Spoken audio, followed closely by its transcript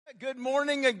Good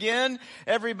morning again,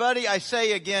 everybody. I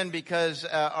say again because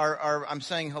I'm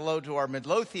saying hello to our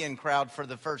Midlothian crowd for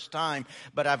the first time,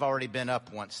 but I've already been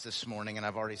up once this morning and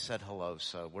I've already said hello,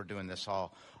 so we're doing this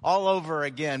all over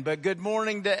again. But good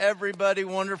morning to everybody.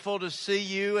 Wonderful to see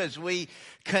you as we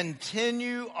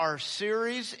continue our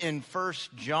series in 1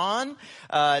 John.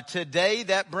 Today,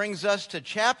 that brings us to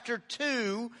chapter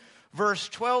 2, verse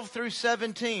 12 through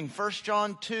 17. 1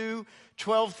 John 2,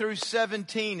 12 through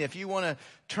 17. If you want to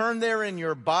turn there in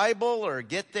your Bible or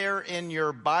get there in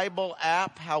your Bible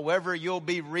app, however you'll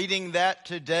be reading that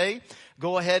today,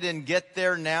 go ahead and get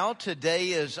there now. Today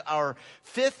is our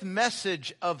fifth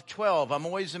message of 12. I'm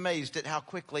always amazed at how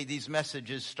quickly these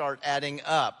messages start adding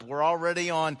up. We're already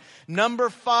on number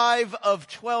 5 of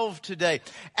 12 today.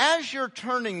 As you're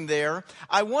turning there,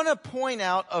 I want to point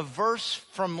out a verse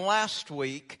from last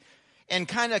week and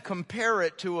kind of compare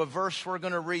it to a verse we're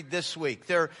going to read this week.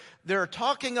 They're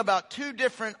talking about two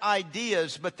different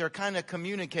ideas, but they're kind of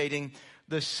communicating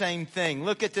the same thing.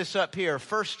 Look at this up here,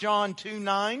 1 John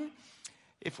 2:9.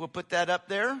 If we'll put that up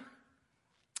there.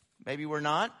 Maybe we're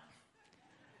not.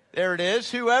 There it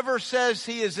is. Whoever says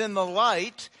he is in the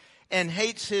light and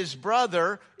hates his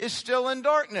brother is still in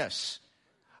darkness.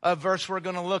 A verse we're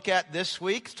going to look at this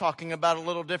week, talking about a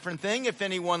little different thing. If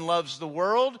anyone loves the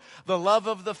world, the love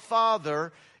of the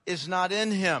Father is not in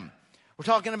him. We're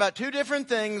talking about two different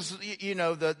things. You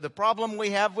know, the problem we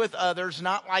have with others,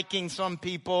 not liking some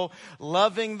people,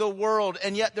 loving the world.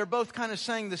 And yet they're both kind of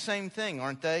saying the same thing,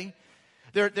 aren't they?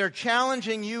 They're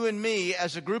challenging you and me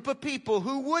as a group of people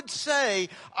who would say,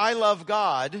 I love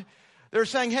God. They're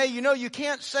saying, hey, you know, you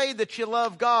can't say that you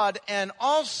love God and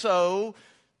also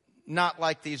not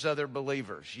like these other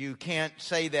believers. You can't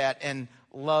say that and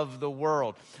love the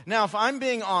world. Now, if I'm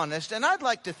being honest, and I'd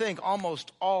like to think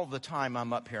almost all the time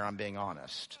I'm up here, I'm being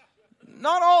honest.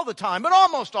 Not all the time, but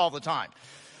almost all the time.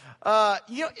 Am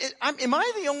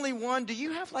I the only one? Do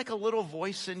you have like a little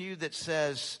voice in you that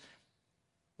says,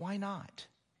 why not?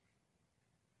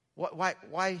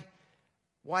 Why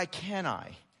can't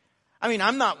I? I mean,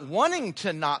 I'm not wanting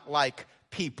to not like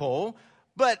people,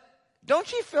 but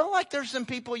don't you feel like there's some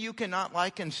people you cannot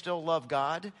like and still love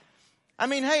God? I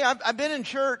mean, hey, I've been in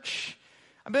church.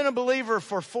 I've been a believer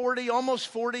for almost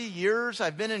 40 years.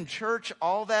 I've been in church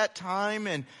all that time.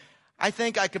 And I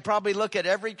think I could probably look at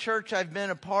every church I've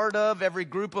been a part of, every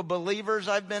group of believers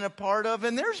I've been a part of.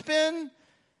 And there's been,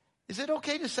 is it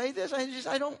okay to say this?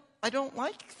 I don't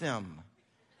like them.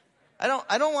 I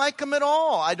don't like them at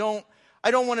all. I don't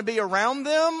want to be around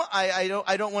them. I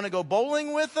don't want to go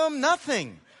bowling with them.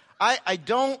 Nothing. I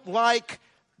don't like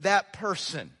that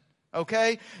person,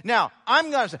 okay? Now, I'm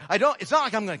going to say, it's not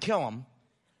like I'm going to kill him.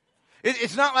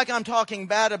 It's not like I'm talking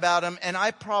bad about him, and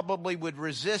I probably would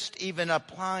resist even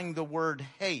applying the word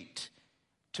hate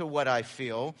to what I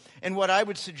feel. And what I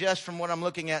would suggest from what I'm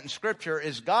looking at in Scripture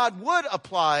is God would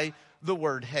apply the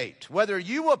word hate. Whether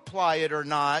you apply it or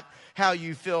not, how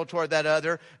you feel toward that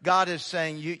other, God is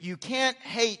saying you can't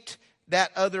hate that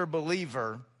other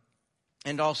believer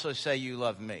and also say you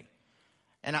love me.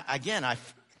 And I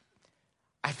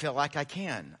feel like I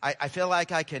can. I feel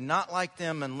like I cannot like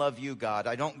them and love you, God.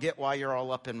 I don't get why you're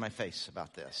all up in my face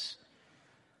about this.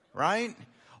 Right?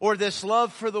 Or this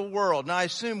love for the world. Now, I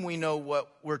assume we know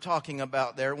what we're talking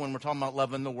about there when we're talking about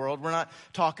loving the world. We're not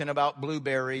talking about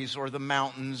blueberries or the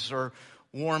mountains or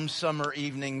warm summer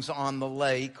evenings on the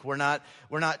lake. We're not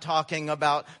talking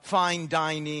about fine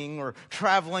dining or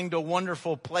traveling to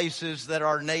wonderful places that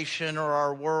our nation or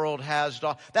our world has.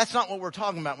 That's not what we're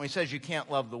talking about when he says you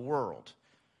can't love the world.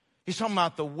 He's talking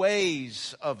about the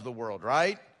ways of the world,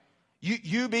 right?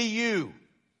 You be you.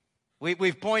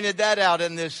 We've pointed that out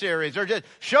in this series. Or just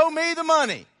show me the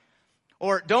money.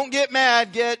 Or don't get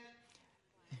mad, get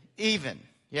even.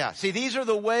 Yeah, see, these are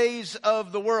the ways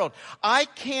of the world. I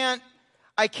can't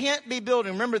be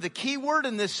building. Remember, the key word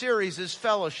in this series is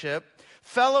fellowship.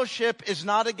 Fellowship is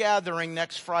not a gathering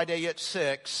next Friday at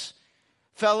 6.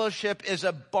 Fellowship is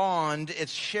a bond.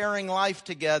 It's sharing life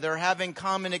together, having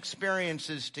common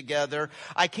experiences together.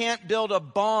 I can't build a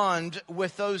bond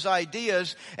with those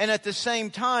ideas and at the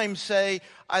same time say,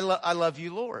 I love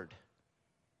you, Lord.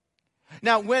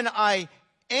 Now, when I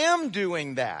am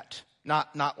doing that,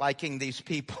 not liking these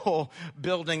people,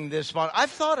 building this bond. I've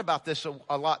thought about this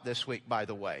a lot this week, by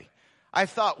the way. I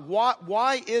thought,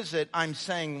 why is it I'm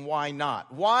saying why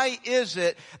not? Why is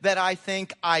it that I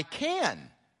think I can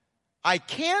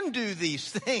do these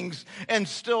things and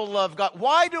still love God?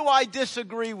 Why do I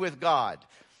disagree with God?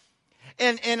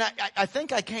 And I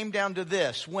think I came down to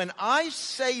this. When I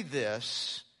say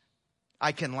this,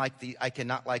 I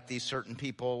cannot like these certain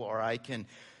people, or I can,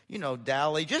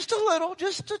 dally just a little,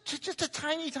 just a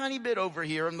tiny, tiny bit over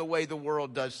here in the way the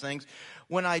world does things.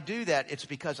 When I do that, it's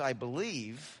because I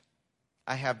believe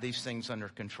I have these things under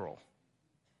control.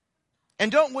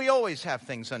 And don't we always have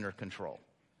things under control?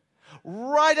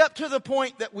 Right up to the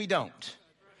point that we don't.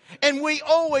 And we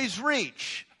always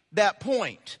reach that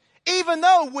point, even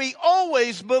though we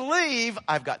always believe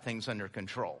I've got things under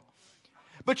control.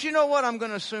 But you know what? I'm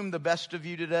going to assume the best of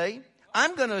you today.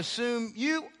 I'm going to assume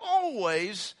you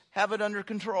always have it under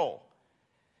control.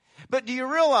 But do you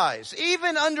realize,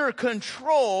 even under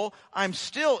control, I'm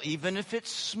still, even if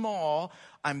it's small,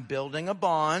 I'm building a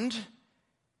bond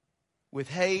with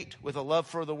hate, with a love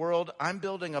for the world. I'm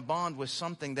building a bond with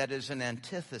something that is an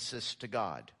antithesis to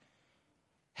God.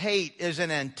 Hate is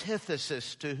an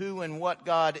antithesis to who and what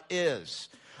God is.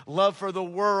 Love for the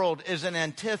world is an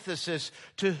antithesis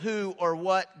to who or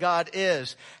what God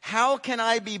is. How can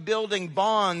I be building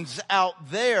bonds out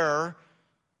there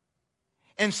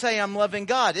and say I'm loving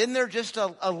God? Isn't there just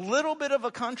a little bit of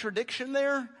a contradiction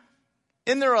there?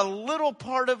 Isn't there a little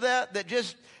part of that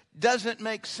just doesn't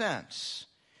make sense?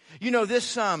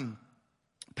 This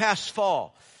past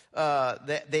fall,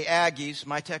 the Aggies,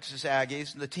 my Texas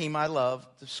Aggies, the team I love,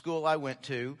 the school I went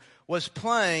to, was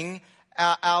playing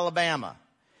Alabama.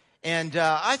 And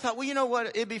I thought, well, you know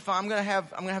what? It'd be fun. I'm gonna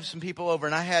have some people over,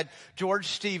 and I had George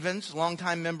Stevens,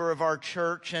 longtime member of our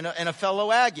church, and a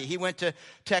fellow Aggie. He went to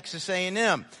Texas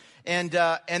A&M, and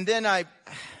then I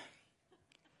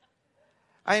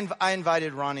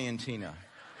invited Ronnie and Tina,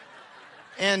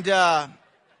 and I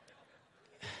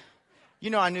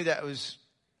knew that was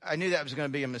going to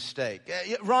be a mistake.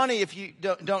 Ronnie, if you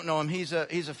don't know him, he's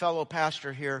a fellow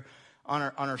pastor here on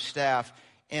our staff,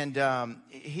 and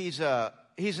he's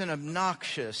an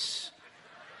obnoxious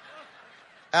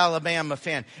Alabama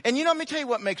fan. And let me tell you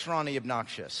what makes Ronnie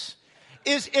obnoxious.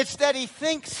 It's that he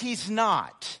thinks he's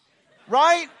not,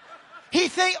 right? He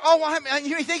thinks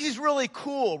he's really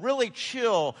cool, really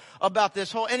chill about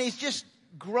this whole, and he's just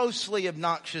grossly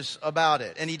obnoxious about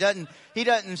it. And he doesn't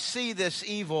see this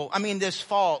this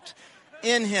fault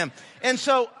in him. And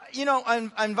so, I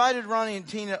invited Ronnie and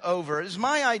Tina over. It was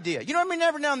my idea.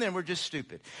 Every now and then we're just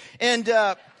stupid.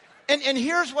 And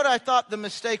here's what I thought the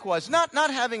mistake was. Not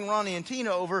having Ronnie and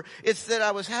Tina over, it's that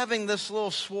I was having this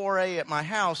little soiree at my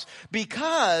house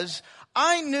because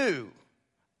I knew,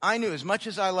 as much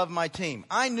as I love my team,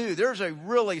 I knew there's a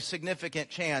really significant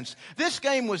chance this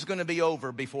game was going to be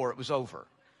over before it was over.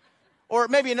 Or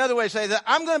maybe another way to say that,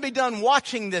 I'm going to be done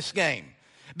watching this game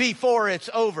before it's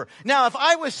over. Now, if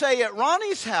I was, say, at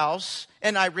Ronnie's house,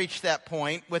 and I reached that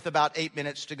point with about 8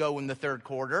 minutes to go in the third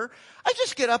quarter, I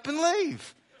just get up and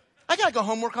leave. I got to go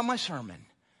home work on my sermon.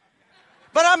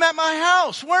 But I'm at my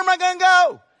house. Where am I going to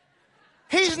go?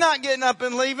 He's not getting up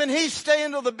and leaving. He's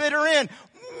staying till the bitter end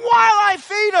while I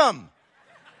feed him.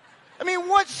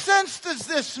 What sense does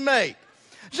this make?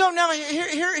 So now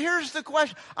here's the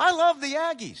question. I love the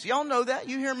Aggies. Y'all know that.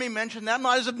 You hear me mention that. I'm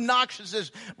not as obnoxious as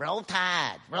Roll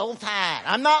Tide, Roll Tide.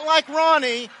 I'm not like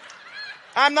Ronnie.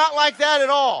 I'm not like that at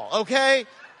all, okay?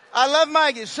 I love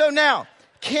my Aggies. So now,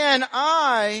 can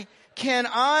I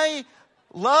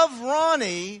love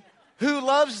Ronnie, who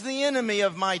loves the enemy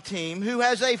of my team, who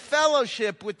has a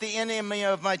fellowship with the enemy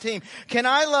of my team? Can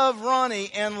I love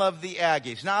Ronnie and love the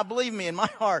Aggies? Now, believe me, in my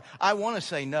heart, I want to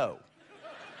say no.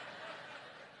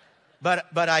 But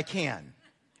I can.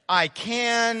 I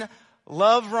can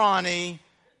love Ronnie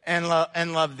and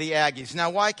love the Aggies.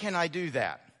 Now, why can I do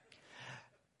that?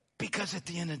 Because at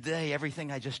the end of the day,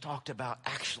 everything I just talked about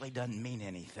actually doesn't mean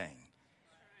anything.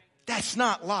 That's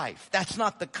not life. That's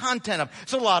not the content of it.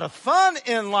 It's a lot of fun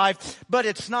in life, but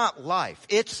it's not life.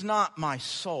 It's not my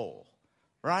soul,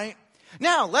 right?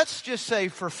 Now, let's just say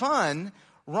for fun,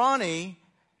 Ronnie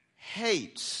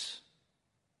hates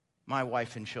my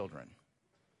wife and children.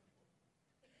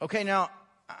 Okay, now,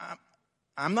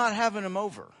 I'm not having him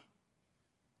over.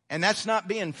 And that's not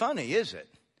being funny, is it?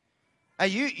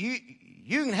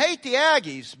 You can hate the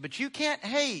Aggies, but you can't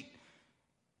hate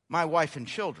my wife and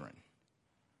children.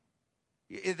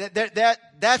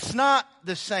 That's not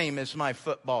the same as my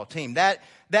football team. That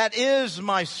is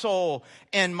my soul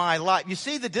and my life. You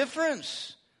see the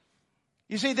difference?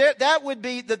 You see, that would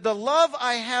be the love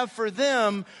I have for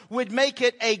them would make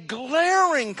it a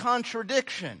glaring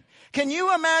contradiction. Can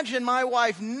you imagine my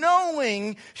wife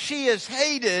knowing she is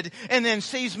hated and then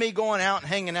sees me going out and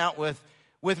hanging out with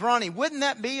Ronnie?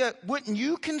 Wouldn't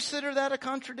you consider that a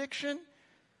contradiction?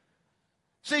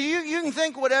 See, you can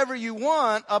think whatever you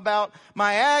want about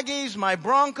my Aggies, my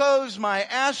Broncos, my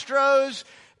Astros,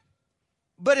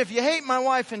 but if you hate my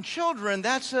wife and children,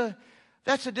 that's a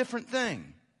different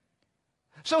thing.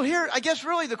 So here, I guess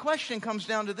really the question comes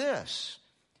down to this.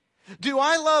 Do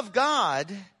I love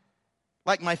God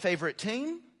like my favorite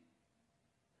team?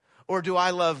 Or do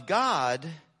I love God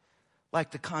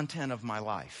like the content of my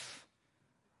life?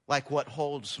 Like what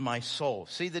holds my soul?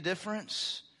 See the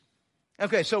difference?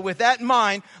 Okay, so with that in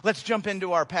mind, let's jump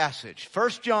into our passage. 1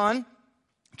 John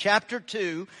chapter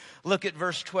 2, look at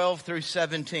verse 12 through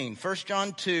 17. 1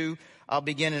 John 2, I'll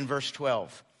begin in verse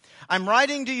 12. I'm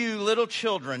writing to you, little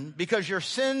children, because your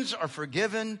sins are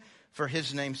forgiven for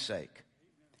his name's sake.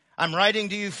 I'm writing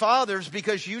to you, fathers,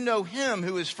 because you know him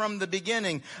who is from the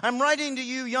beginning. I'm writing to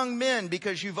you, young men,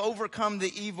 because you've overcome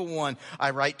the evil one.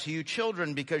 I write to you,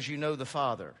 children, because you know the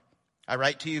Father. I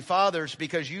write to you, fathers,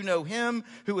 because you know him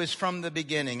who is from the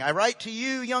beginning. I write to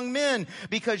you, young men,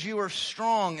 because you are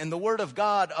strong, and the word of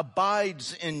God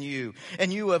abides in you,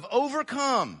 and you have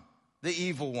overcome the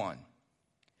evil one.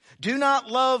 Do not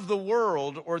love the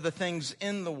world or the things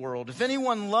in the world. If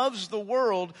anyone loves the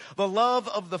world, the love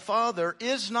of the Father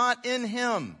is not in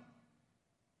him.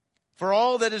 For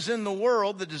all that is in the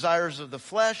world, the desires of the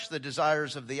flesh, the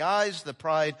desires of the eyes, the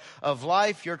pride of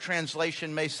life. Your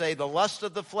translation may say the lust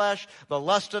of the flesh, the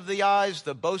lust of the eyes,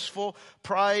 the boastful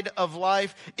pride of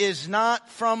life is not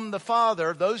from the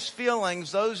Father. Those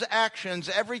feelings, those actions,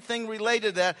 everything related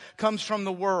to that comes from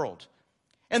the world.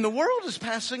 And the world is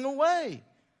passing away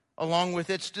along with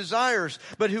its desires.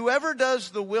 But whoever does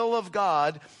the will of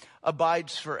God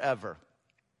abides forever.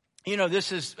 You know,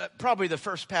 this is probably the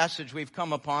first passage we've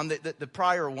come upon. The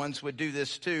prior ones would do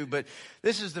this too, but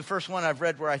this is the first one I've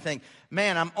read where I think,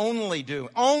 man, I'm only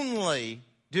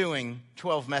doing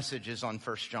 12 messages on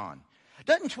 1 John.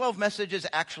 Doesn't 12 messages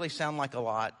actually sound like a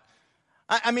lot?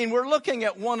 I mean, we're looking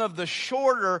at one of the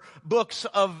shorter books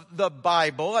of the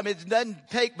Bible. I mean, it doesn't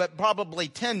take but probably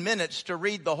 10 minutes to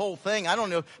read the whole thing. I don't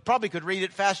know, probably could read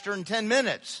it faster in 10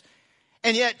 minutes.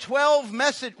 And yet 12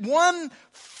 messages,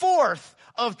 1/4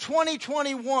 of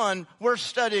 2021, we're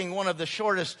studying one of the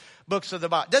shortest books of the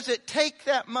Bible. Does it take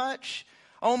that much?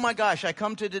 Oh my gosh, I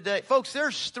come to today. Folks,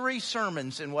 there's 3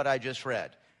 sermons in what I just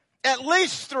read. At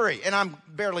least 3, and I'm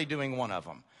barely doing one of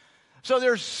them. So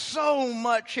there's so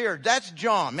much here. That's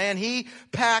John, man. He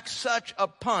packs such a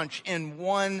punch in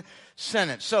one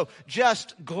sentence. So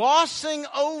just glossing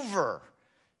over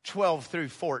 12 through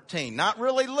 14, not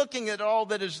really looking at all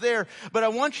that is there, but I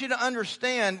want you to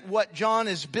understand what John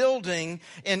is building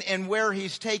and where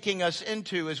he's taking us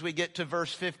into as we get to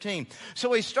verse 15.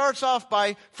 So he starts off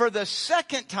by, for the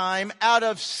second time out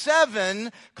of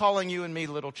 7, calling you and me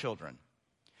little children.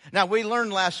 Now, we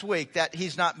learned last week that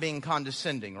he's not being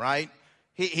condescending, right?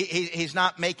 He's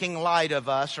not making light of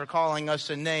us or calling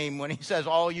us a name when he says,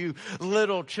 all you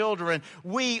little children.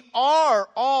 We are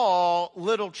all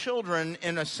little children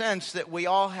in a sense that we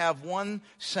all have one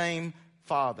same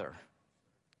Father.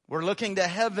 We're looking to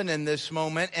heaven in this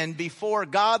moment, and before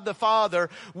God the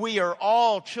Father, we are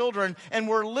all children, and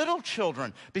we're little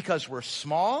children because we're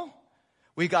small,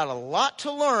 we've got a lot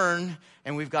to learn,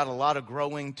 and we've got a lot of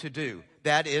growing to do.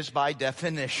 That is, by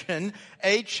definition,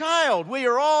 a child. We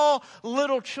are all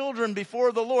little children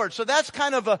before the Lord. So that's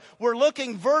kind of we're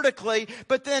looking vertically,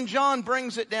 but then John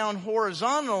brings it down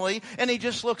horizontally, and he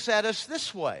just looks at us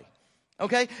this way.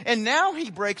 Okay? And now he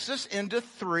breaks us into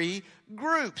 3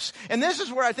 groups. And this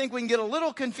is where I think we can get a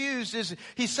little confused, is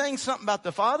he's saying something about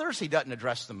the fathers. He doesn't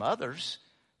address the mothers.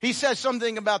 He says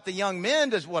something about the young men.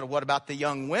 What about the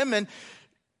young women?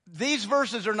 These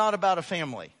verses are not about a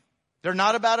family. They're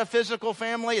not about a physical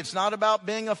family. It's not about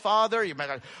being a father.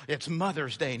 It's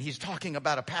Mother's Day, and he's talking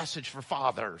about a passage for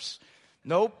fathers.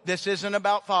 Nope, this isn't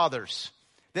about fathers.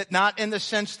 That not in the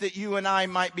sense that you and I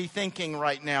might be thinking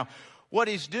right now. What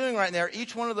he's doing right there,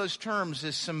 each one of those terms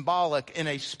is symbolic. In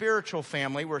a spiritual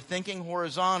family, we're thinking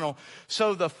horizontal.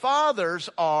 So the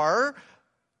fathers are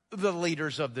the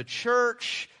leaders of the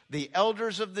church, the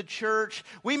elders of the church.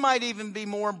 We might even be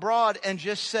more broad and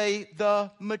just say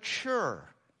the mature.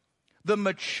 The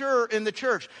mature in the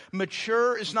church.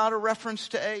 Mature is not a reference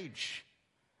to age.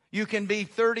 You can be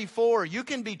 34, you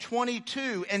can be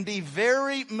 22 and be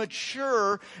very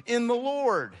mature in the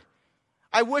Lord.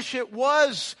 I wish it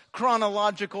was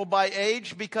chronological by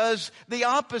age, because the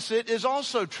opposite is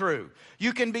also true.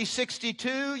 You can be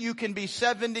 62, you can be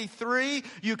 73,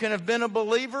 you can have been a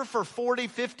believer for 40,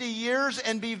 50 years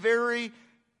and be very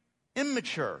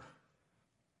immature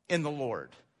in the Lord.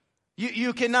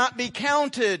 You cannot be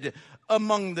counted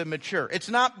among the mature. It's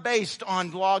not based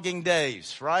on logging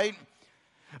days, right?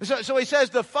 So he says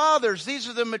the fathers, these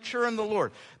are the mature in the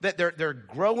Lord. That they're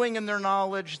growing in their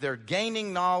knowledge, they're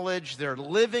gaining knowledge, they're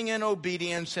living in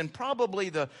obedience, and probably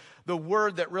the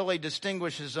word that really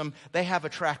distinguishes them, they have a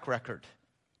track record.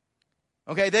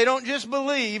 Okay, they don't just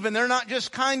believe, and they're not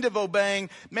just kind of obeying.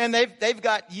 Man, they've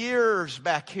got years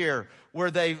back here where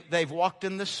they've walked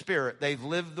in the Spirit. They've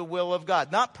lived the will of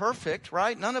God. Not perfect,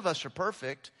 right? None of us are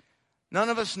perfect. None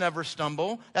of us never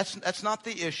stumble. That's not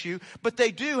the issue. But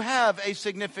they do have a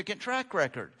significant track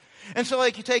record. And so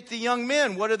like you take the young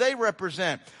men, what do they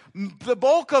represent? The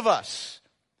bulk of us.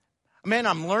 Man,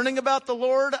 I'm learning about the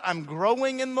Lord. I'm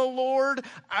growing in the Lord.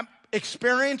 I'm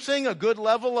experiencing a good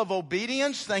level of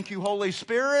obedience. Thank you, Holy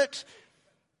Spirit.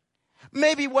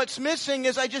 Maybe what's missing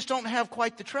is I just don't have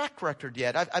quite the track record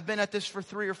yet. I've been at this for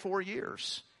 3 or 4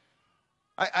 years.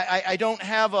 I don't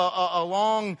have a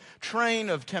long train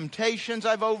of temptations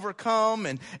I've overcome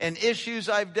and issues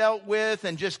I've dealt with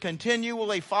and just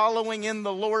continually following in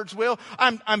the Lord's will.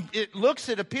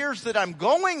 It appears that I'm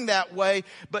going that way,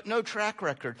 but no track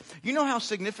record. You know how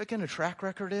significant a track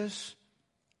record is?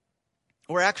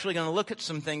 We're actually going to look at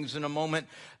some things in a moment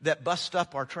that bust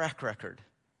up our track record.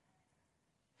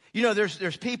 You know,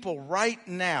 there's people right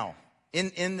now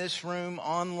in this room,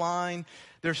 online.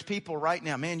 There's people right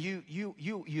now. Man,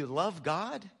 you love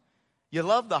God. You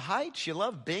love the heights. You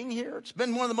love being here. It's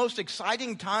been one of the most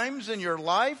exciting times in your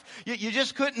life. You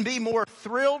just couldn't be more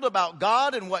thrilled about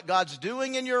God and what God's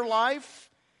doing in your life.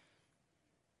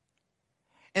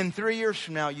 And 3 years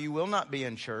from now, you will not be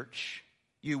in church.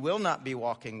 You will not be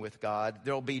walking with God.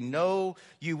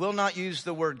 You will not use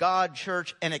the word God,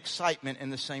 church, and excitement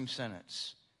in the same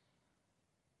sentence.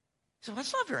 So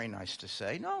that's not very nice to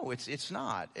say. No, it's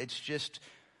not. It's just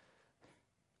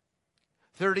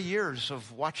 30 years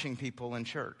of watching people in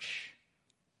church.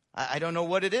 I don't know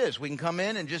what it is. We can come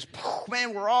in and just,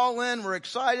 man, we're all in. We're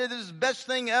excited. This is the best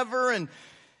thing ever. And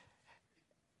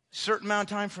a certain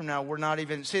amount of time from now, we're not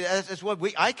even. See, that's what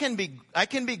I can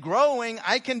be growing.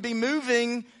 I can be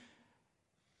moving.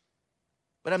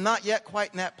 But I'm not yet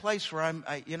quite in that place where I'm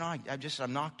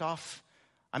knocked off.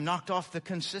 I'm knocked off the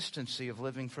consistency of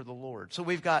living for the Lord. So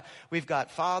we've got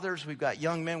fathers, we've got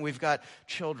young men, we've got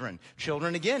children.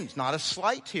 Children, again, it's not a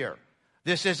slight here.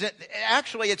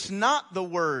 It's not the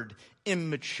word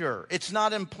immature. It's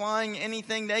not implying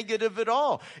anything negative at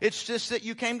all. It's just that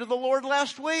you came to the Lord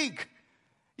last week.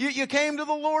 You came to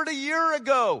the Lord a year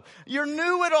ago. You're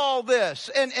new at all this.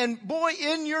 And boy,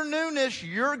 in your newness,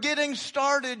 you're getting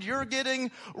started. You're getting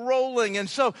rolling. And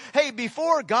so, hey,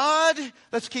 before God,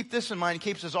 let's keep this in mind. He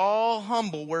keeps us all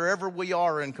humble wherever we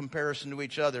are in comparison to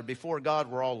each other. Before God,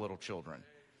 we're all little children.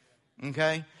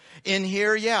 Okay? In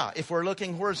here, yeah, if we're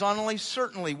looking horizontally,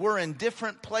 certainly we're in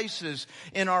different places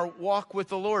in our walk with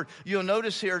the Lord. You'll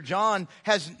notice here, John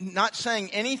has not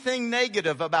saying anything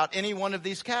negative about any one of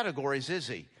these categories, is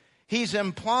he? He's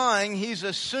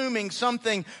assuming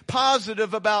something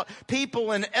positive about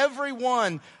people in every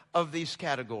one of these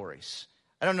categories.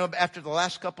 I don't know, after the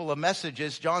last couple of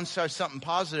messages, John says something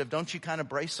positive. Don't you kind of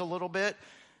brace a little bit?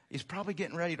 He's probably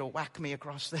getting ready to whack me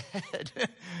across the head.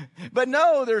 But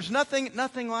no, there's nothing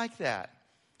like that.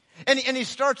 And he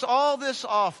starts all this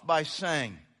off by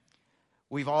saying,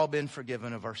 we've all been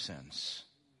forgiven of our sins.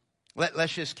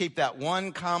 Let's just keep that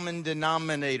one common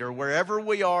denominator. Wherever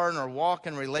we are in our walk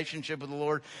and relationship with the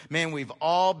Lord, man, we've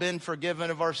all been forgiven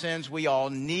of our sins. We all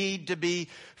need to be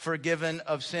forgiven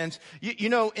of sins.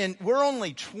 We're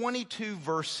only 22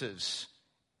 verses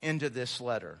into this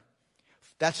letter.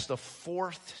 That's the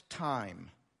 4th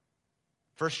time.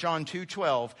 1 John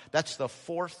 2:12, that's the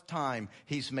 4th time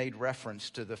he's made reference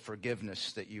to the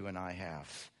forgiveness that you and I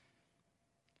have.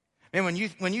 And when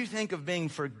you think of being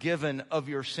forgiven of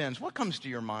your sins, what comes to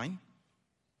your mind?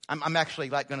 I'm actually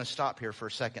going to stop here for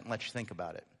a second and let you think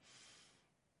about it.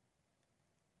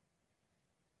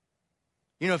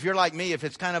 You know, if you're like me, if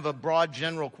it's kind of a broad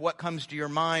general, what comes to your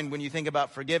mind when you think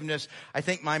about forgiveness, I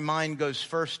think my mind goes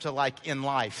first to like in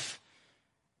life.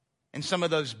 And some of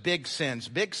those big sins.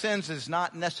 Big sins is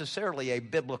not necessarily a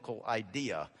biblical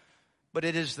idea, but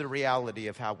it is the reality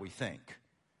of how we think.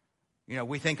 You know,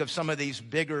 we think of some of these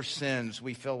bigger sins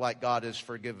we feel like God has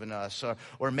forgiven us,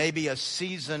 or maybe a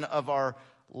season of our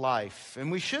life.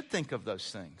 And we should think of those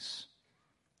things.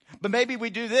 But maybe we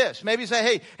do this. Maybe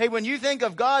say, hey, when you think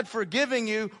of God forgiving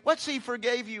you, what's he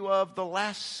forgave you of the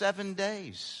last 7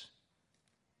 days?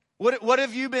 What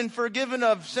have you been forgiven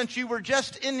of since you were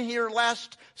just in here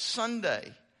last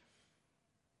Sunday?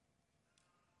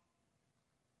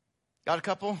 Got a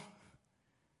couple?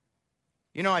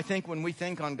 You know, I think when we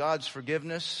think on God's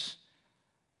forgiveness,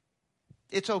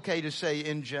 it's okay to say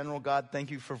in general, God, thank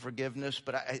you for forgiveness,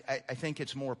 but I think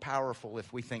it's more powerful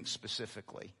if we think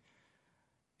specifically.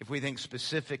 If we think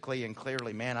specifically and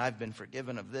clearly, man, I've been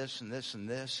forgiven of this and this and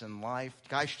this in life.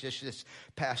 Gosh, just this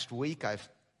past week, I've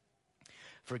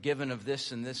forgiven of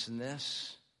this and this and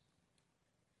this.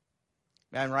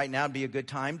 And right now would be a good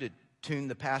time to tune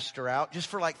the pastor out just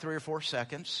for like 3 or 4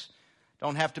 seconds.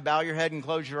 Don't have to bow your head and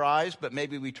close your eyes, but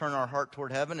maybe we turn our heart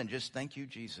toward heaven and just thank you,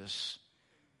 Jesus.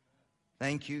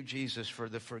 Thank you, Jesus, for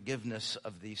the forgiveness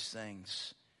of these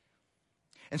things.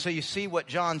 And so you see what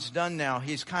John's done now.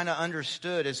 He's kind of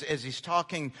understood as he's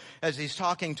talking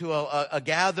to a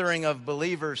gathering of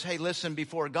believers. Hey, listen,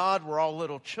 before God, we're all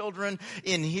little children.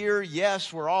 In here,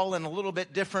 yes, we're all in a little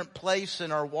bit different place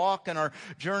in our walk and our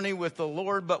journey with the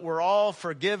Lord, but we're all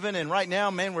forgiven. And right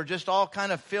now, man, we're just all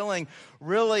kind of feeling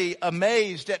really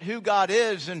amazed at who God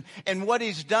is and what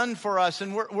He's done for us.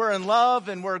 And we're in love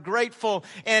and we're grateful.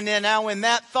 And then now in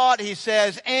that thought, he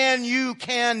says, and you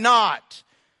cannot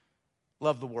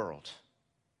love the world.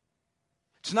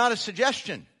 It's not a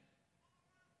suggestion.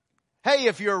 Hey,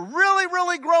 if you're really,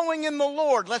 really growing in the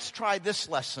Lord, let's try this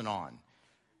lesson on.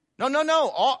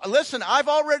 No. Listen, I've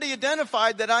already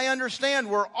identified that I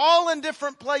understand we're all in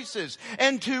different places.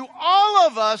 And to all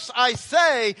of us, I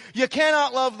say, you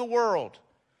cannot love the world.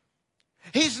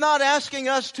 He's not asking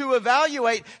us to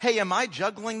evaluate, hey, am I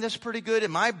juggling this pretty good?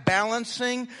 Am I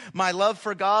balancing my love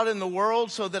for God and the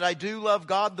world so that I do love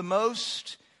God the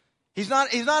most? He's not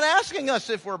asking us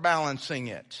if we're balancing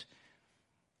it.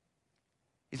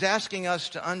 He's asking us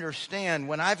to understand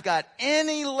when I've got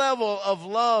any level of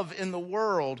love in the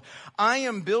world, I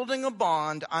am building a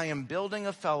bond, I am building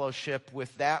a fellowship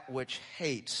with that which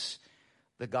hates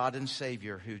the God and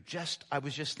Savior who I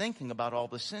was just thinking about all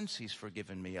the sins He's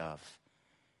forgiven me of.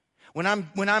 When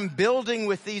I'm building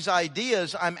with these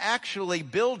ideas, I'm actually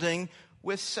building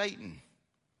with Satan.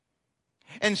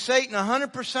 And Satan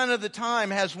 100% of the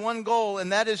time has one goal,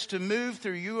 and that is to move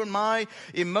through you and my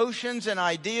emotions and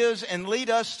ideas and lead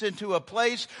us into a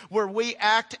place where we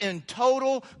act in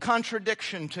total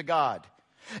contradiction to God.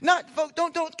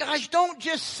 Don't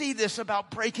just see this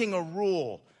about breaking a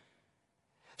rule.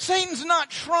 Satan's not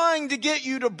trying to get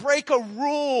you to break a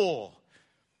rule.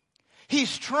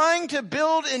 He's trying to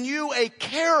build in you a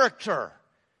character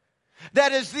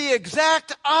that is the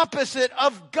exact opposite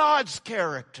of God's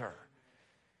character.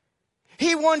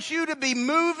 He wants you to be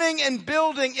moving and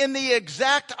building in the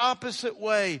exact opposite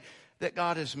way that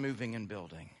God is moving and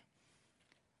building.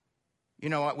 You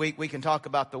know what? We can talk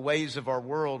about the ways of our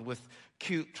world with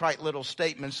cute, trite little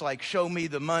statements like, show me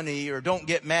the money, or don't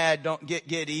get mad, don't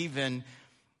get even.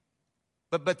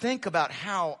 But think about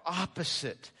how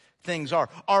opposite things are.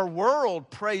 Our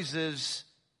world praises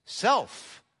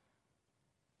self.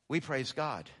 We praise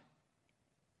God.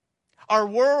 Our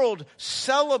world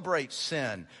celebrates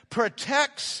sin,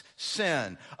 protects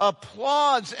sin,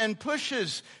 applauds and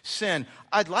pushes sin.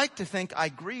 I'd like to think I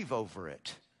grieve over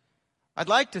it. I'd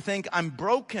like to think I'm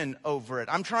broken over it.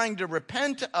 I'm trying to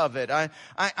repent of it.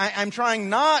 I'm trying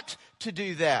not to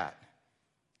do that.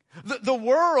 The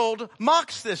world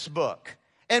mocks this book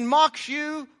and mocks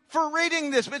you for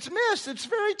reading this. It's myths, it's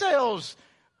fairy tales.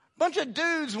 Bunch of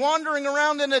dudes wandering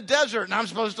around in a desert, and I'm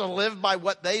supposed to live by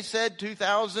what they said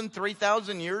 2,000,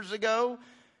 3,000 years ago?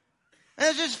 And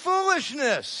it's just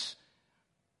foolishness.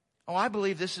 Oh, I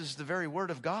believe this is the very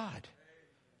word of God.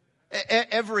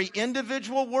 Every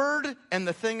individual word and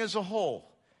the thing as a whole.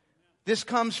 This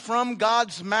comes from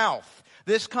God's mouth.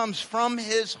 This comes from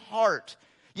His heart.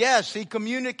 Yes, He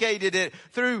communicated it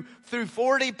through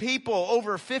 40 people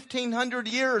over 1,500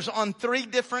 years on 3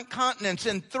 different continents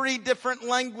in 3 different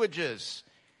languages.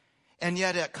 And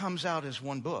yet it comes out as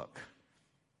one book,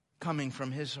 coming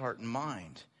from His heart and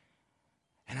mind.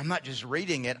 And I'm not just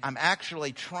reading it, I'm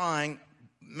actually trying,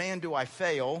 man, do I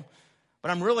fail,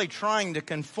 but I'm really trying to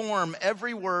conform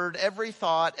every word, every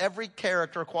thought, every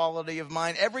character quality of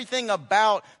mine, everything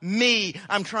about me,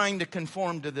 I'm trying to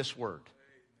conform to this word.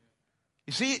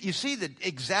 You see the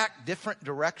exact different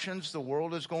directions the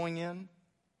world is going in?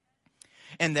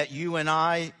 And that you and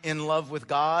I, in love with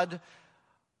God,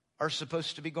 are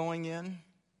supposed to be going in?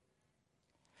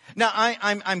 Now,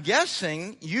 I'm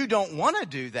guessing you don't want to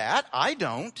do that. I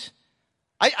don't.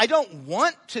 I don't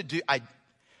want to do...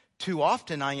 Too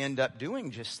often I end up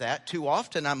doing just that. Too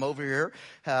often I'm over here,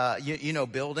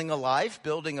 building a life,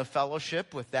 building a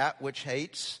fellowship with that which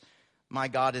hates my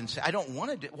God and say, I don't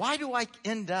want to do. Why do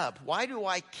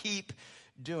I keep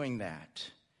doing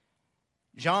that?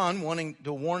 John, wanting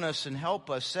to warn us and help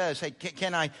us, says, hey,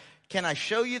 can I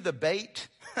show you the bait?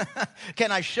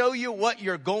 Can I show you what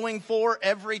you're going for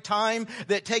every time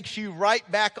that takes you right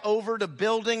back over to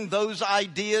building those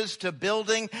ideas, to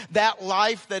building that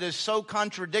life that is so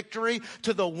contradictory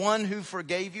to the one who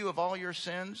forgave you of all your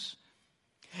sins?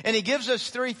 And he gives us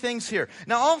three things here.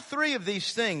 Now, all three of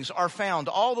these things are found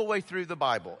all the way through the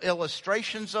Bible.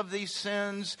 Illustrations of these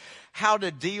sins, how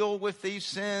to deal with these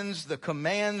sins, the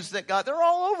commands that God, they're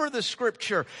all over the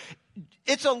Scripture.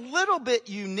 It's a little bit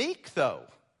unique, though,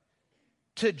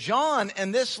 to John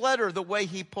and this letter, the way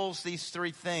he pulls these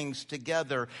three things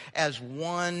together as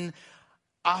one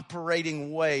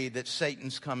operating way that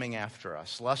Satan's coming after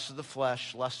us. Lust of the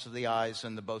flesh, lust of the eyes,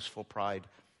 and the boastful pride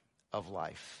of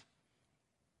life.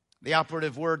 The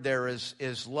operative word there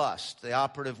is lust. The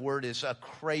operative word is a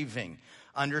craving.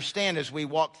 Understand, as we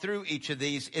walk through each of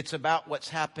these, it's about what's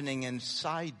happening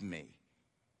inside me,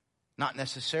 not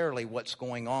necessarily what's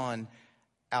going on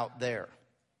out there.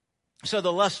 So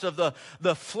the lust of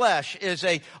the flesh is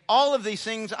all of these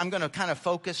things, I'm going to kind of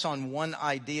focus on one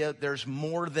idea. There's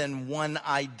more than one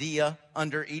idea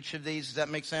under each of these. Does that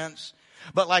make sense?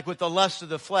 But like with the lust of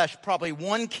the flesh, probably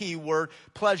one key word,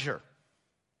 pleasure.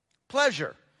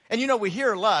 Pleasure. And we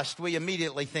hear lust, we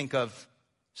immediately think of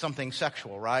something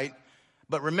sexual, right?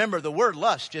 But remember, the word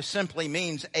lust just simply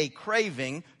means a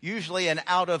craving, usually an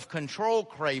out-of-control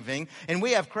craving. And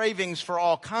we have cravings for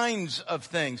all kinds of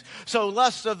things. So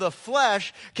lust of the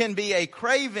flesh can be a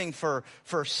craving for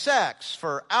sex,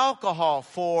 for alcohol,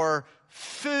 for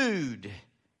food,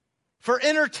 for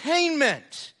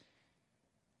entertainment.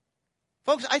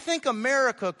 Folks, I think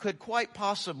America could quite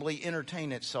possibly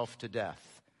entertain itself to death.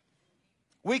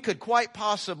 We could quite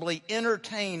possibly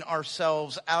entertain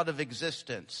ourselves out of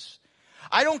existence.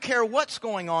 I don't care what's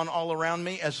going on all around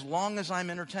me as long as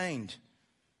I'm entertained.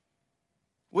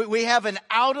 We have an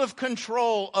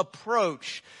out-of-control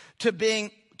approach to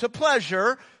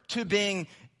pleasure, to being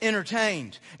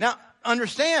entertained. Now,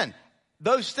 understand,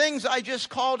 those things I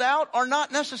just called out are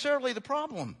not necessarily the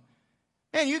problem.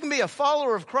 And you can be a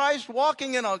follower of Christ,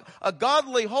 walking in a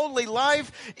godly, holy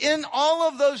life. In all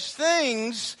of those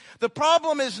things, the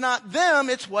problem is not them,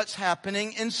 it's what's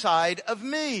happening inside of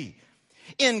me.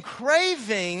 In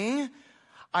craving,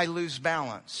 I lose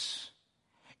balance.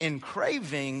 In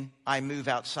craving, I move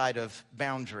outside of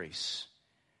boundaries.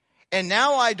 And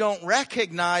now I don't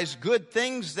recognize good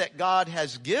things that God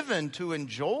has given to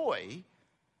enjoy,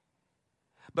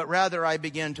 but rather I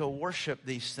begin to worship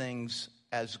these things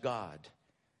as God.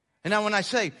 And now when I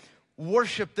say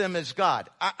worship them as God,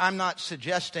 I'm not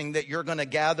suggesting that you're going to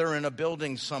gather in a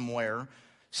building somewhere,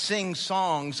 sing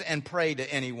songs, and pray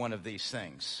to any one of these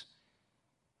things.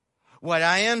 What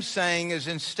I am saying is,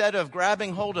 instead of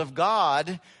grabbing hold of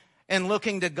God and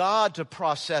looking to God to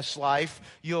process life,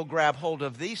 you'll grab hold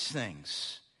of these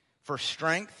things for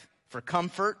strength, for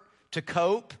comfort, to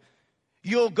cope.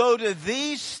 You'll go to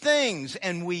these things,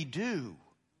 and we do.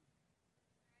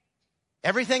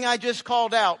 Everything I just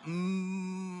called out,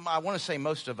 I want to say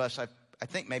most of us, I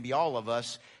think maybe all of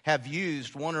us, have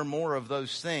used one or more of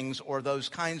those things or those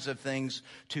kinds of things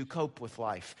to cope with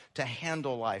life, to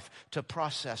handle life, to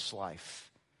process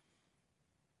life.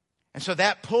 And so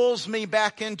that pulls me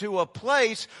back into a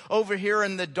place over here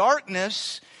in the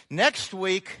darkness. Next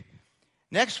week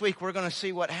we're going to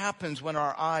see what happens when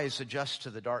our eyes adjust to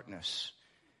the darkness.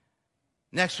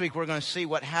 Next week we're going to see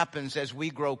what happens as we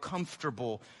grow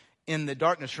comfortable in the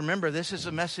darkness. Remember, this is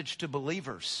a message to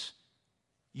believers.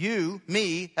 You,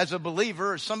 me, as a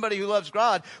believer, as somebody who loves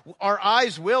God, our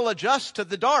eyes will adjust to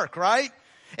the dark, right?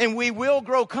 And we will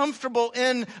grow comfortable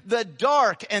in the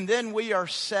dark, and then we are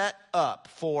set up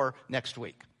for next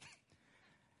week.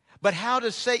 But how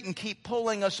does Satan keep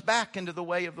pulling us back into the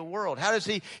way of the world? How does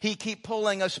he keep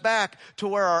pulling us back to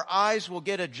where our eyes will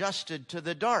get adjusted to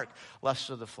the dark? Lust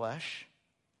of the flesh.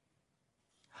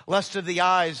 Lust of the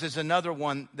eyes is another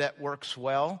one that works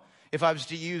well. If I was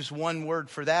to use one word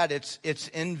for that, it's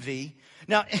envy.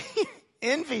 Now,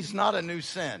 envy's not a new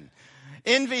sin.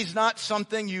 Envy's not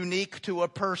something unique to a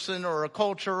person or a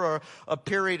culture or a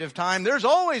period of time. There's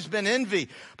always been envy.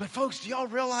 But folks, do y'all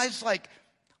realize like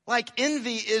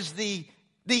envy is the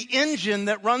engine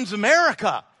that runs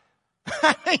America?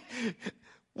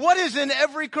 What is in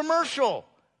every commercial?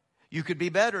 You could be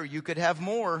better. You could have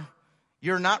more.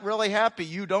 You're not really happy.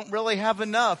 You don't really have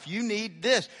enough. You need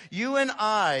this. You and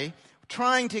I,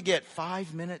 trying to get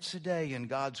 5 minutes a day in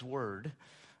God's Word,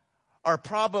 are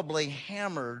probably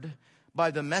hammered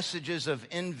by the messages of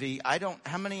envy.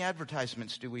 How many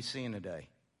advertisements do we see in a day?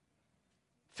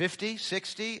 50,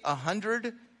 60,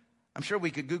 100? I'm sure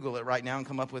we could Google it right now and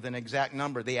come up with an exact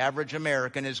number. The average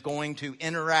American is going to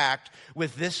interact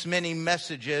with this many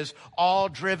messages, all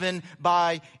driven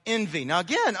by envy. Now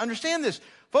again, understand this.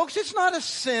 Folks, it's not a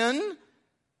sin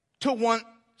to want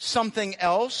something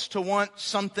else, to want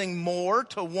something more,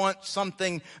 to want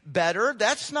something better.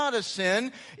 That's not a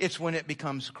sin. It's when it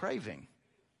becomes craving.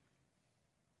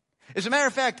 As a matter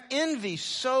of fact, envy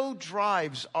so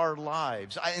drives our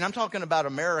lives. And I'm talking about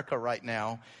America right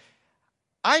now.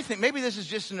 I think, maybe this is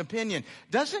just an opinion,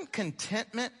 doesn't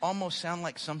contentment almost sound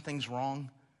like something's wrong?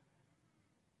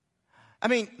 I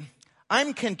mean,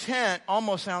 I'm content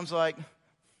almost sounds like,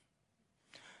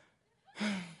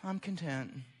 I'm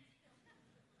content.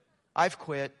 I've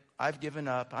quit. I've given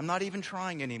up. I'm not even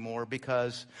trying anymore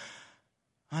because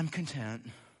I'm content.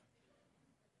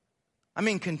 I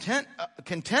mean,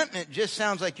 contentment just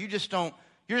sounds like you're just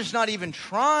not even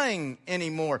trying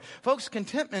anymore. Folks,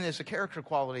 contentment is a character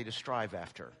quality to strive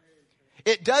after.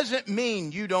 It doesn't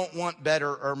mean you don't want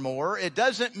better or more. It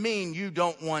doesn't mean you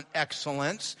don't want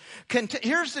excellence.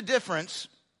 Here's the difference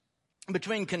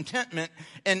between contentment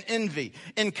and envy.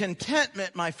 In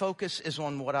contentment, my focus is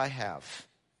on what I have.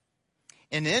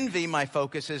 In envy, my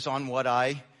focus is on what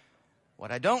I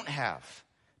don't have.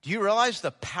 Do you realize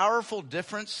the powerful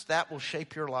difference that will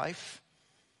shape your life?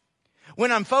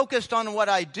 When I'm focused on what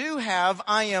I do have,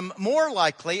 I am more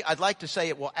likely, I'd like to say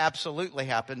it will absolutely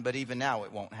happen, but even now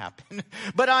it won't happen.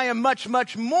 But I am much,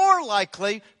 much more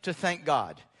likely to thank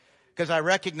God. Because I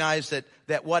recognize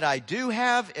that what I do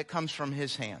have, it comes from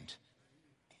His hand.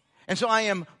 And so I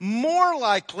am more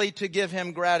likely to give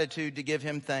Him gratitude, to give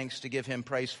Him thanks, to give Him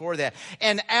praise for that.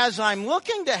 And as I'm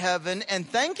looking to heaven and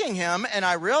thanking Him, and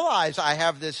I realize I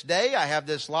have this day, I have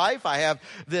this life, I have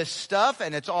this stuff,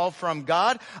 and it's all from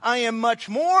God, I am much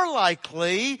more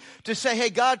likely to say, hey,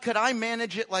 God, could I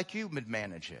manage it like You would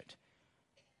manage it?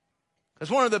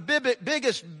 Because one of the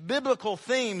biggest biblical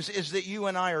themes is that you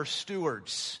and I are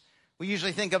stewards. We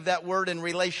usually think of that word in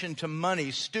relation to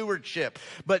money, stewardship.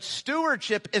 But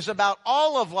stewardship is about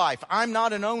all of life. I'm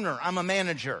not an owner. I'm a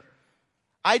manager.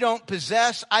 I don't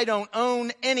possess. I don't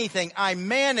own anything. I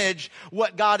manage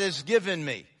what God has given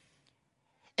me.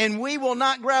 And we will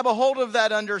not grab a hold of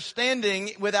that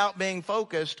understanding without being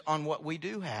focused on what we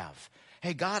do have.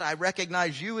 Hey, God, I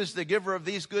recognize You as the giver of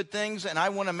these good things, and I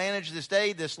want to manage this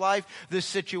day, this life, this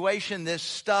situation, this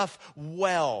stuff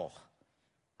well.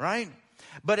 Right?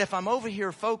 But if I'm over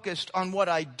here focused on what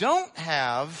I don't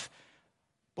have,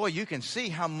 boy, you can see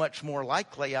how much more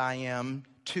likely I am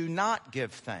to not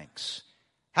give thanks.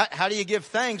 How do you give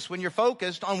thanks when you're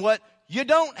focused on what you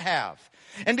don't have?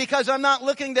 And because I'm not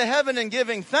looking to heaven and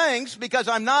giving thanks, because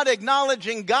I'm not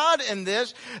acknowledging God in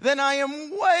this, then I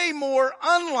am way more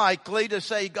unlikely to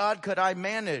say, God, could I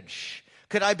manage?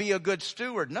 Could I be a good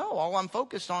steward? No, all I'm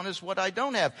focused on is what I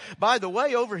don't have. By the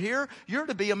way, over here, you're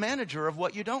to be a manager of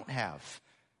what you don't have.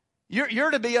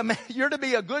 You're to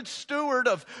be a good steward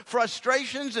of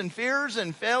frustrations and fears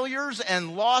and failures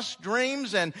and lost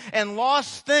dreams and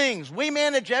lost things. We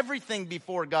manage everything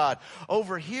before God.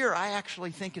 Over here, I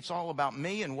actually think it's all about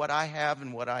me and what I have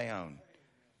and what I own.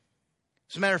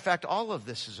 As a matter of fact, all of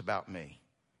this is about me.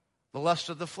 The lust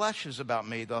of the flesh is about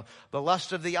me. The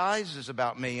lust of the eyes is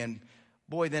about me. And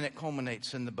boy, then it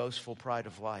culminates in the boastful pride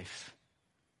of life.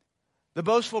 The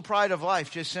boastful pride of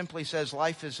life just simply says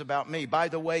life is about me. By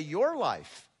the way, your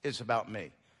life is about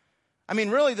me. I mean,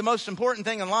 really, the most important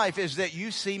thing in life is that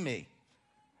you see me.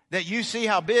 That you see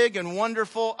how big and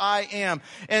wonderful I am.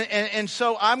 And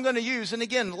so I'm going to use, and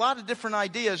again, a lot of different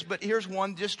ideas, but here's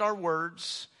one, just our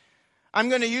words. I'm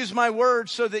going to use my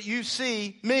words so that you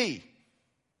see me.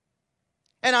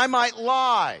 And I might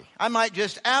lie. I might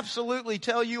just absolutely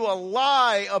tell you a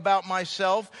lie about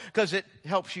myself because it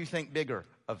helps you think bigger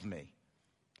of me.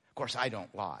 Of course, I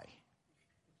don't lie.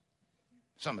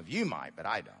 Some of you might, but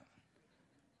I don't.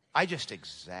 I just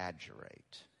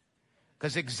exaggerate.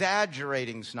 Because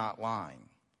exaggerating's not lying.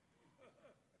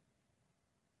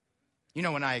 You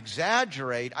know, when I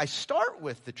exaggerate, I start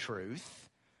with the truth.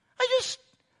 I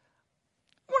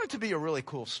want it to be a really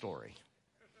cool story.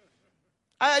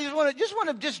 I just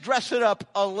want to dress it up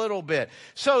a little bit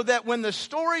so that when the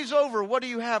story's over, what do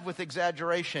you have with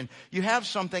exaggeration? You have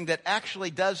something that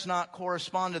actually does not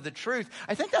correspond to the truth.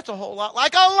 I think that's a whole lot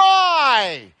like a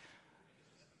lie.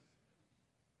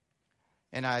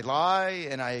 And I lie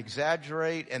and I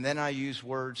exaggerate and then I use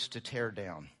words to tear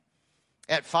down.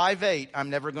 At 5'8", I'm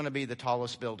never going to be the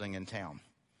tallest building in town.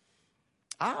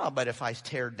 But if I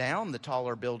tear down the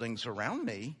taller buildings around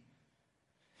me,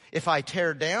 if I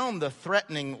tear down the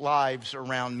threatening lives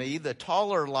around me, the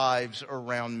taller lives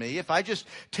around me, if I just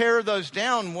tear those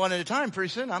down one at a time, pretty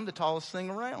soon I'm the tallest thing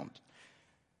around.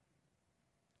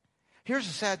 Here's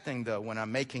the sad thing, though, when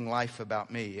I'm making life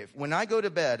about me. When I go to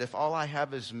bed, if all I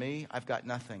have is me, I've got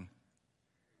nothing.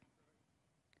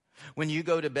 When you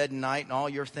go to bed at night and all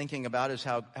you're thinking about is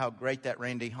how great that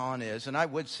Randy Hahn is, and I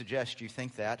would suggest you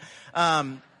think that,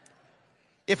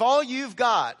 if all you've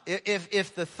got,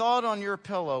 if the thought on your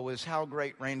pillow is how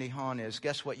great Randy Hahn is,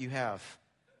 guess what you have?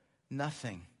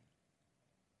 nothing.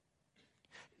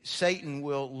 Satan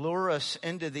will lure us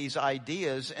into these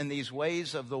ideas and these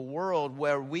ways of the world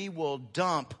where we will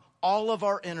dump all of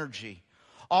our energy,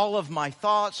 all of my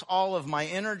thoughts, all of my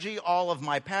energy, all of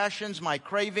my passions, my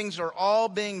cravings are all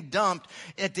being dumped.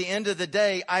 At the end of the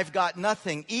day, I've got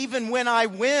nothing. Even when I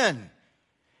win,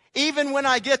 even when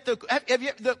I get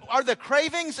are the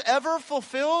cravings ever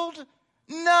fulfilled?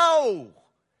 No.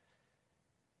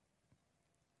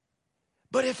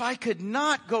 But if I could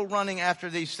not go running after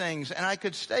these things and I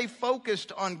could stay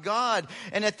focused on God,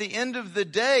 and at the end of the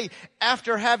day,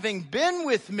 after having been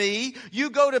with me, you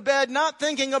go to bed not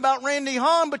thinking about Randy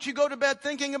Hahn, but you go to bed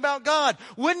thinking about God.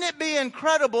 Wouldn't it be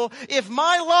incredible if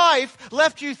my life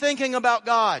left you thinking about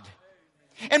God?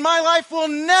 And my life will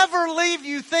never leave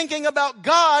you thinking about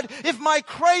God if my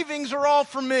cravings are all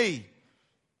for me.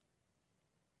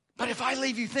 But if I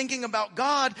leave you thinking about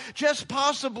God, just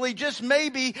possibly, just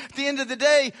maybe, at the end of the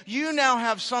day, you now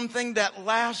have something that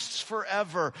lasts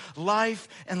forever. Life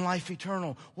and life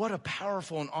eternal. What a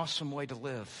powerful and awesome way to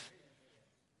live.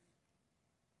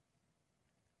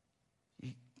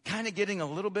 You're kind of getting a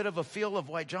little bit of a feel of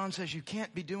why John says you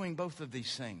can't be doing both of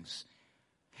these things.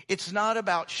 It's not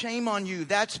about shame on you.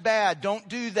 That's bad. Don't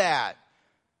do that.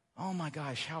 Oh my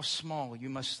gosh, how small you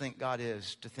must think God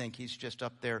is to think He's just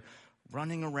up there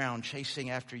running around, chasing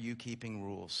after you, keeping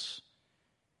rules.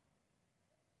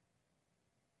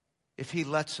 If He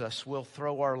lets us, we'll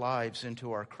throw our lives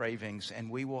into our cravings and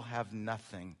we will have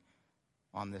nothing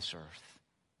on this earth.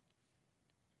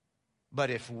 But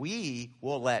if we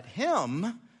will let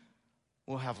Him,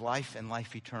 we'll have life and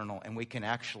life eternal, and we can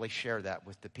actually share that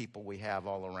with the people we have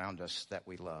all around us that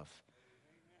we love.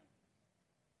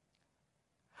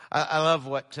 I love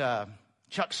what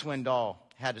Chuck Swindoll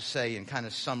had to say in kind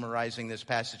of summarizing this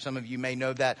passage. Some of you may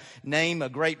know that name, a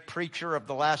great preacher of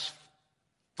the last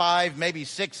 5, maybe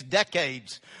 6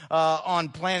 decades on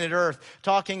planet Earth,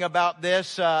 talking about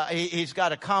this. He's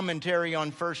got a commentary on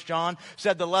 1 John.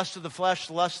 Said, the lust of the flesh,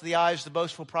 the lust of the eyes, the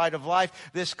boastful pride of life.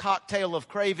 This cocktail of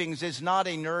cravings is not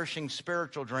a nourishing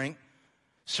spiritual drink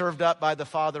served up by the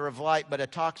Father of light, but a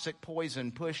toxic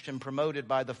poison pushed and promoted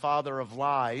by the Father of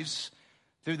lies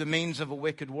through the means of a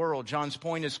wicked world. John's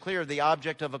point is clear. The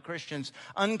object of a Christian's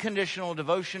unconditional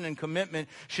devotion and commitment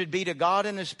should be to God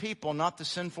and His people, not the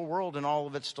sinful world and all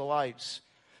of its delights.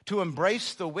 To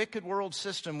embrace the wicked world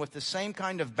system with the same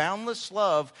kind of boundless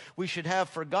love we should have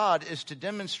for God is to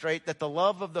demonstrate that the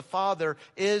love of the Father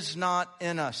is not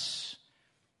in us.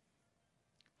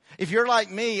 If you're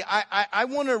like me, I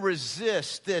want to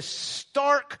resist this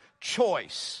stark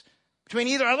choice between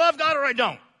either I love God or I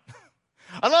don't.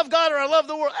 I love God or I love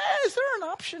the world. Is there an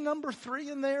option number 3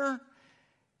 in there?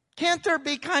 Can't there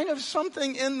be kind of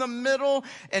something in the middle?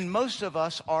 And most of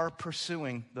us are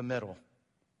pursuing the middle.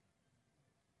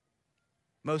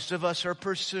 Most of us are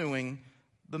pursuing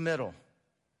the middle.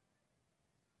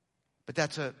 But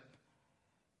that's a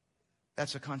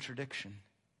contradiction.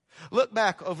 Look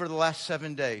back over the last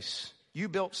 7 days. You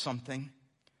built something.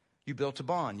 You built a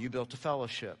bond. You built a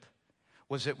fellowship.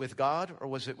 Was it with God or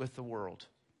was it with the world?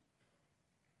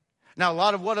 Now,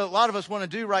 what a lot of us want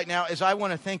to do right now is I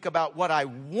want to think about what I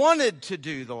wanted to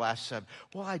do the last 7.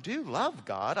 Well, I do love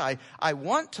God. I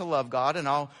want to love God, and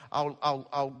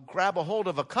I'll grab a hold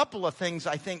of a couple of things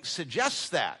I think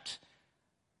suggest that.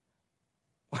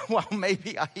 Well,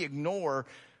 maybe I ignore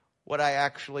what I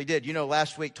actually did. You know,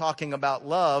 last week talking about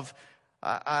love,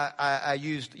 I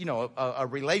used, a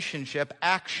relationship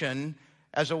action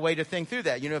as a way to think through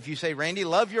that. If you say, Randy,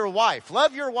 love your wife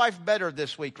better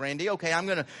this week, Randy. Okay, I'm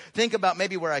going to think about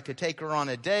maybe where I could take her on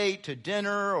a date, to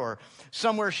dinner, or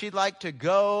somewhere she'd like to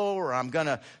go, or I'm going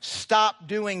to stop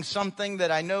doing something that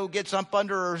I know gets up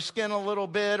under her skin a little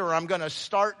bit, or I'm going to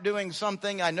start doing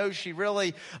something I know she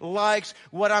really likes.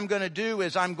 What I'm going to do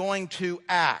is I'm going to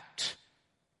act.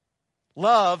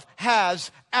 Love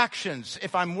has actions.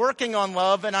 If I'm working on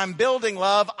love and I'm building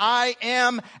love, I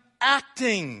am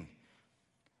acting.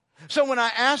 So when I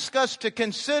ask us to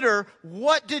consider,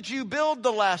 what did you build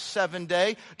the last 7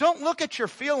 days? Don't look at your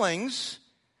feelings.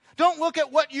 Don't look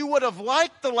at what you would have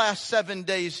liked the last 7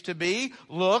 days to be.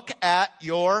 Look at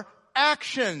your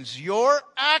actions. Your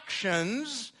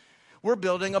actions were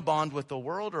building a bond with the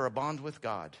world or a bond with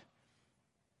God.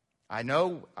 I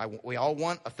know we all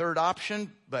want a third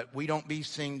option, but we don't be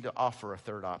seen to offer a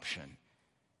third option.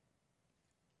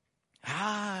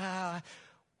 Well,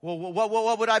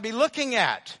 what would I be looking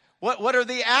at? What are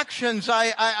the actions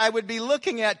I would be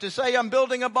looking at to say I'm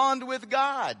building a bond with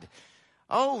God?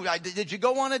 Oh, did you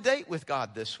go on a date with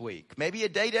God this week? Maybe a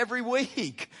date every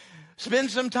week.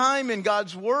 Spend some time in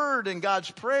God's Word and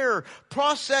God's prayer.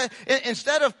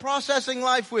 Instead of processing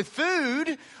life with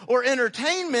food or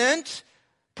entertainment,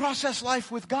 process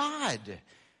life with God.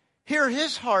 Hear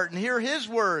His heart and hear His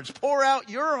words. Pour out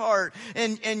your heart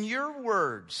and your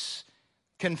words.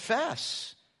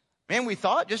 Confess. Man,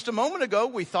 just a moment ago,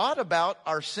 we thought about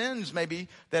our sins maybe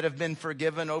that have been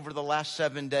forgiven over the last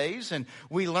 7 days. And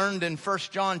we learned in 1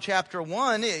 John chapter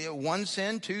 1, one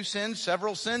sin, two sins,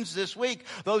 several sins this week.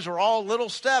 Those are all little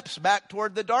steps back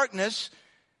toward the darkness.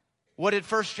 What did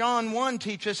 1 John 1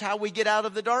 teach us how we get out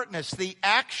of the darkness? The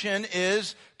action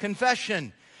is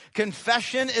confession.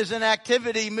 Confession is an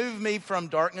activity, move me from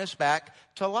darkness back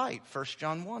to light. 1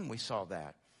 John 1, we saw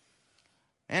that.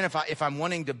 And if I'm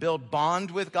wanting to build bond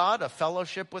with God, a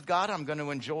fellowship with God, I'm going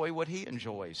to enjoy what He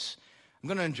enjoys. I'm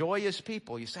going to enjoy His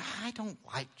people. You say, I don't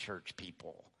like church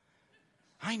people.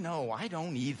 I know, I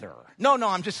don't either. No,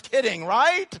 I'm just kidding,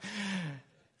 right?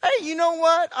 Hey, you know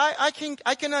what?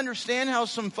 I can understand how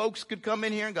some folks could come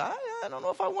in here and go, I don't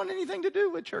know if I want anything to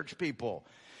do with church people.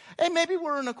 Hey, maybe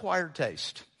we're an acquired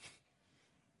taste.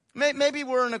 Maybe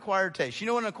we're an acquired taste. You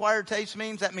know what an acquired taste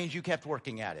means? That means you kept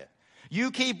working at it.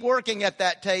 You keep working at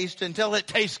that taste until it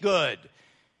tastes good.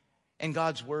 And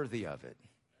God's worthy of it.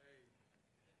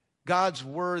 God's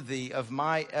worthy of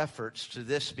my efforts to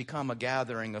this become a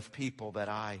gathering of people that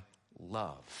I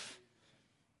love.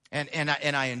 And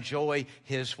I enjoy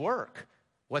His work.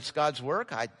 What's God's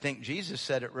work? I think Jesus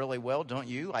said it really well, don't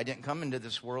you? I didn't come into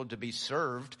this world to be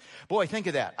served. Boy, think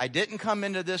of that. I didn't come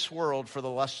into this world for the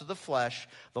lust of the flesh,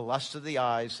 the lust of the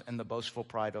eyes, and the boastful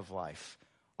pride of life.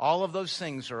 All of those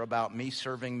things are about me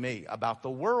serving me, about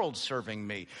the world serving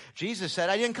me. Jesus said,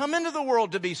 I didn't come into the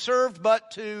world to be served,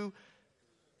 but to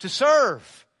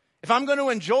serve. If I'm going to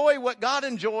enjoy what God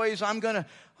enjoys, I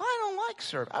don't like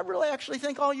serve. I really actually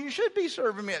think, you should be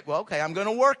serving me. Well, okay, I'm going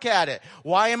to work at it.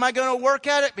 Why am I going to work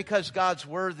at it? Because God's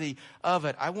worthy of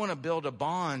it. I want to build a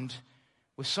bond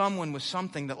with someone, with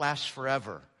something that lasts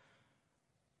forever.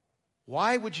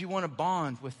 Why would you want to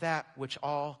bond with that which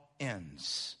all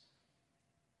ends?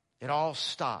 It all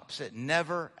stops. It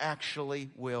never actually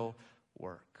will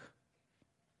work.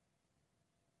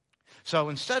 So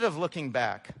instead of looking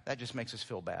back, that just makes us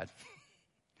feel bad.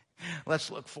 Let's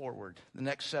look forward. The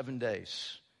next 7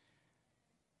 days.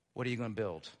 What are you going to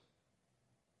build?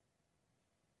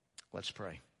 Let's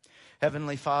pray.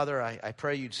 Heavenly Father, I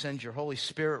pray you'd send your Holy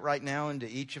Spirit right now into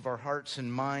each of our hearts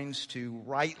and minds to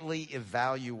rightly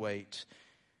evaluate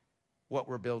what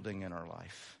we're building in our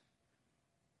life.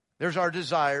 There's our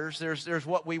desires. There's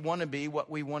what we want to be, what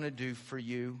we want to do for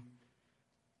you.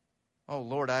 Oh,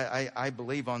 Lord, I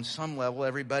believe on some level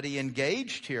everybody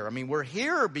engaged here. I mean, we're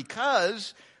here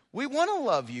because we want to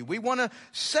love you. We want to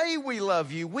say we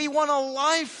love you. We want a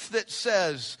life that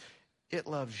says it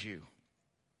loves you.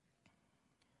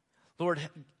 Lord,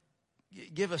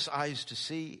 give us eyes to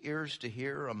see, ears to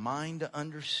hear, a mind to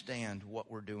understand what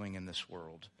we're doing in this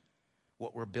world,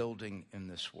 what we're building in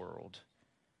this world.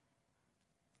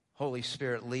 Holy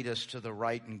Spirit, lead us to the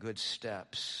right and good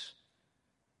steps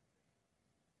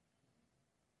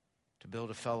to build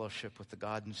a fellowship with the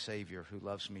God and Savior who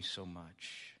loves me so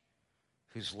much,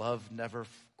 whose love never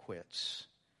quits,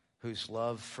 whose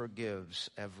love forgives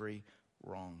every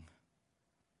wrong.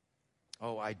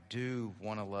 Oh, I do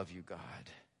want to love you, God.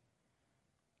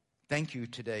 Thank you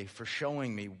today for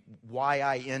showing me why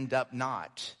I end up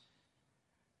not,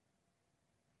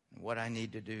 and what I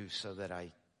need to do so that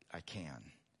I can.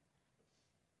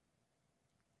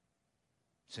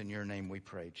 It's in your name we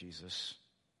pray, Jesus.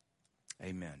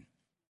 Amen.